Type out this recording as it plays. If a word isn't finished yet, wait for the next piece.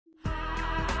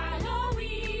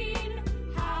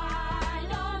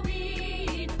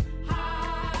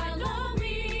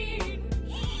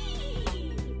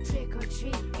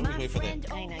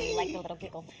a little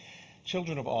giggle.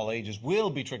 Children of all ages will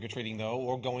be trick-or-treating, though,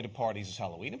 or going to parties this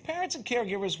Halloween. And parents and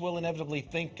caregivers will inevitably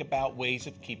think about ways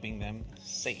of keeping them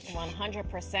safe.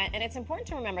 100%. And it's important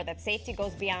to remember that safety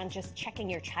goes beyond just checking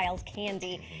your child's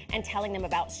candy and telling them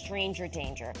about stranger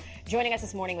danger. Joining us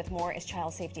this morning with more is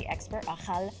child safety expert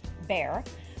Rahel Bayer,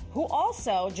 who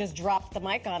also just dropped the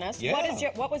mic on us. Yeah.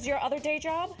 What was your other day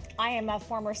job? I am a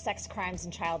former sex crimes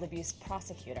and child abuse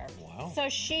prosecutor. Wow. So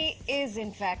she is,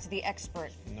 in fact, the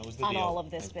expert on all of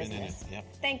this business. Yep.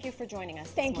 Thank you for joining us.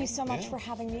 Thank you so much for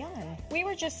having me on. We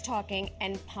were just talking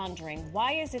and pondering,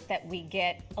 why is it that we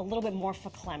get a little bit more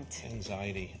verklempt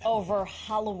Anxiety. over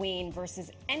Halloween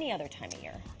versus any other time of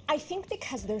year? I think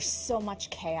because there's so much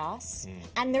chaos,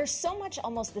 and there's so much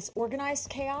almost this organized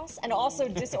chaos, and also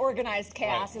disorganized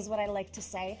chaos is what I like to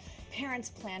say. Parents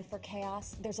plan for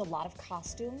chaos. There's a lot of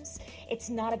costumes. It's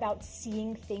not about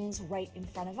seeing things right in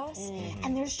front of us.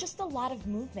 And there's just a lot of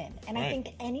movement. And I think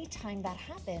anytime that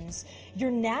happens,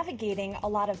 you're navigating a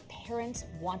lot of parents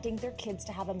wanting their kids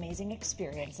to have amazing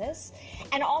experiences,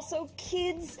 and also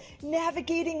kids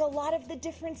navigating a lot of the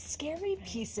different scary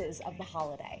pieces of the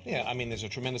holiday. Yeah, I mean, there's a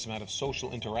tremendous amount of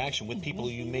social interaction with people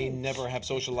you may never have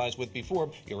socialized with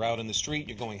before. You're out in the street,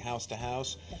 you're going house to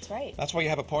house. That's right. That's why you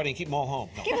have a party and keep them all home.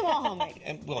 No. Keep them all home, right?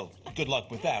 And, well, good luck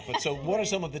with that. But so what are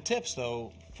some of the tips,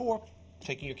 though, for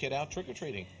taking your kid out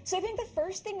trick-or-treating? So I think the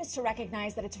first thing is to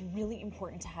recognize that it's really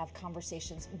important to have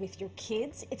conversations with your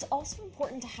kids. It's also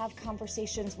important to have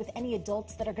conversations with any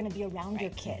adults that are going to be around your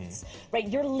kids, right?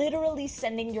 You're literally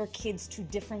sending your kids to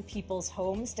different people's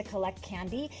homes to collect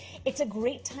candy. It's a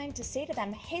great time to say to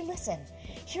them, hey, listen,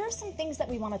 here are some things that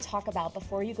we want to talk about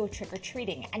before you go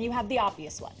trick-or-treating. And you have the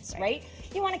obvious ones, right?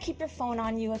 You want to keep your phone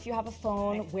on you if you have a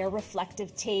phone, wear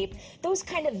reflective tape, those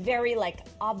kind of very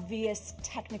obvious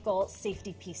technical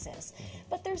safety pieces.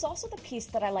 But there's also the piece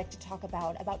that I like to talk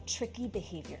about tricky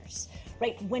behaviors,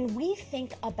 right? When we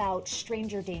think about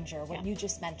stranger danger, what you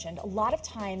just mentioned, a lot of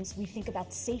times we think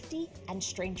about safety and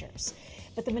strangers.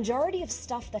 But the majority of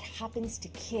stuff that happens to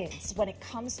kids when it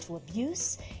comes to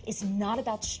abuse is not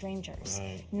about strangers.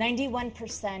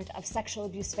 91% of sexual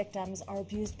abuse victims are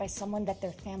abused by someone that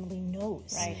their family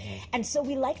knows. And so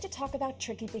we like to talk about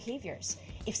tricky behaviors.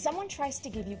 If someone tries to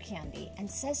give you candy and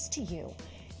says to you,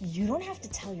 you don't have to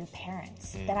tell your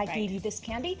parents that I gave you this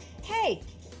candy. Hey,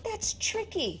 that's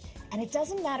tricky. And it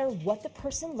doesn't matter what the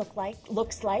person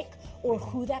looks like or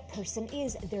who that person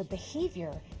is, their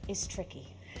behavior is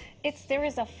tricky. There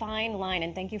is a fine line,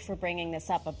 and thank you for bringing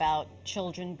this up about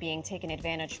children being taken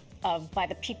advantage of by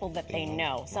the people that they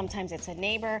know. Sometimes it's a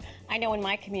neighbor. I know in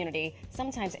my community,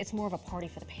 sometimes it's more of a party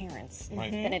for the parents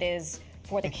than it is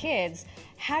for the kids.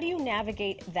 How do you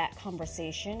navigate that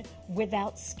conversation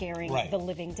without scaring the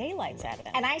living daylights out of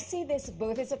them? And I see this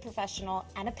both as a professional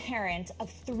and a parent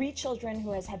of 3 children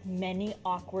who has had many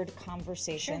awkward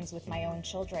conversations with my own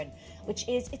children, which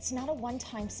is, it's not a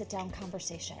one-time sit-down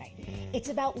conversation. It's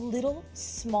about little,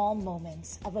 small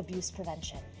moments of abuse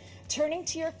prevention. Turning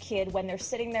to your kid when they're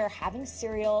sitting there having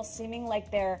cereal, seeming like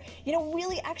they're,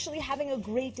 really actually having a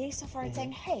great day so far, and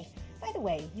saying, hey, by the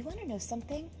way, you want to know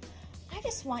something? I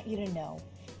just want you to know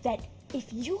that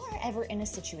if you are ever in a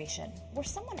situation where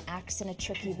someone acts in a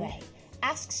tricky way,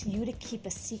 asks you to keep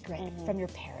a secret from your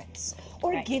parents,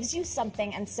 or gives you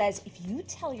something and says, if you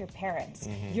tell your parents,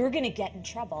 you're going to get in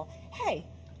trouble, hey,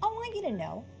 I want you to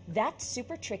know that's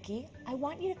super tricky. I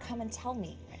want you to come and tell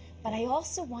me. But I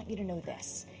also want you to know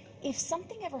this. If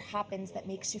something ever happens that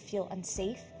makes you feel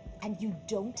unsafe and you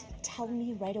don't tell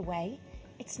me right away,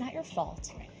 it's not your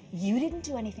fault. You didn't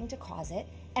do anything to cause it,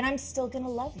 and I'm still going to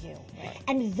love you.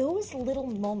 And those little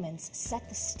moments set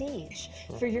the stage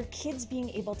for your kids being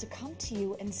able to come to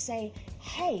you and say,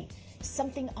 hey,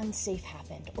 something unsafe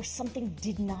happened, or something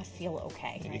did not feel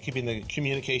okay. And you're keeping the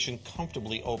communication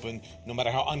comfortably open, no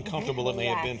matter how uncomfortable it may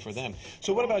have been for them.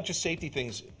 So what about just safety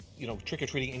things?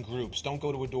 Trick-or-treating in groups. Don't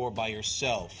go to a door by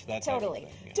yourself. That totally.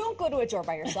 Don't go to a door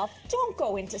by yourself. Don't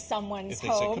go into someone's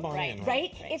home. Say, come on in,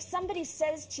 right? If somebody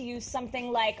says to you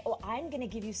something like, oh, I'm going to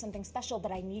give you something special,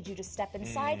 but I need you to step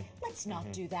inside, let's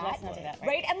not do that. Let's not do that,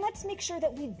 right? And let's make sure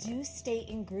that we do stay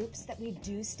in groups, that we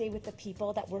do stay with the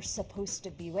people that we're supposed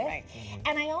to be with.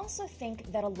 And I also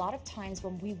think that a lot of times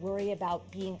when we worry about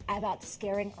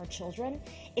scaring our children,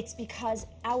 it's because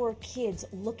our kids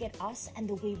look at us and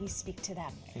the way we speak to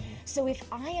them. So if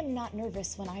I am not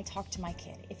nervous when I talk to my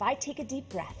kid, if I take a deep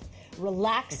breath,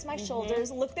 relax my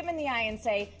shoulders, look them in the eye and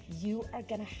say, you are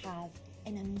going to have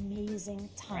an amazing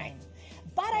time.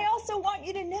 But I also want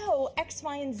you to know X,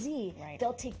 Y, and Z.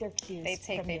 They'll take their cues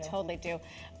from you. They totally do.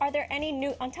 Are there any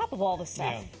new, on top of all the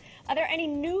stuff, are there any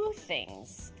new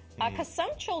things Because some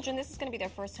children, this is going to be their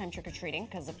first time trick-or-treating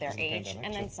because of their age, pandemic,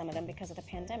 and then too. some of them because of the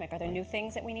pandemic. Are there new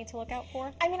things that we need to look out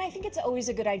for? I mean, I think it's always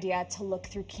a good idea to look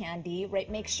through candy, right?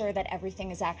 Make sure that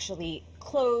everything is actually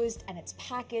closed and it's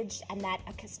packaged, and that,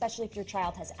 especially if your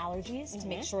child has allergies, to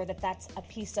make sure that that's a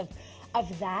piece of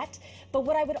that. But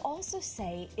what I would also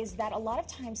say is that a lot of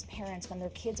times parents, when their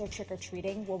kids are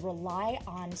trick-or-treating, will rely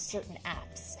on certain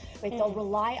apps, right? They'll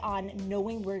rely on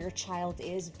knowing where your child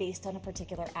is based on a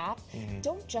particular app.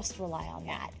 Don't just rely on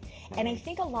that. And I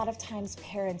think a lot of times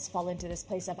parents fall into this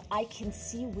place of, I can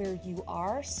see where you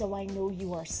are, so I know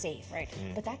you are safe. Right.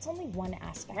 But that's only one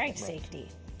aspect of safety.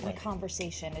 The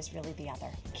conversation is really the other.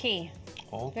 Key.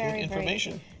 All good Very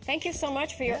information. key. Thank you so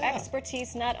much for your Yeah.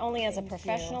 expertise, not only as a Thank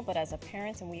professional, you. but as a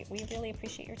parent, and we really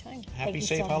appreciate your time. Happy you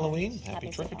safe so much. Halloween. Happy Happy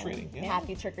safe trick-or-treating. Halloween.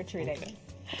 Happy trick-or-treating.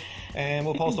 And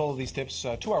we'll post all of these tips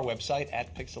to our website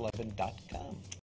at pix11.com.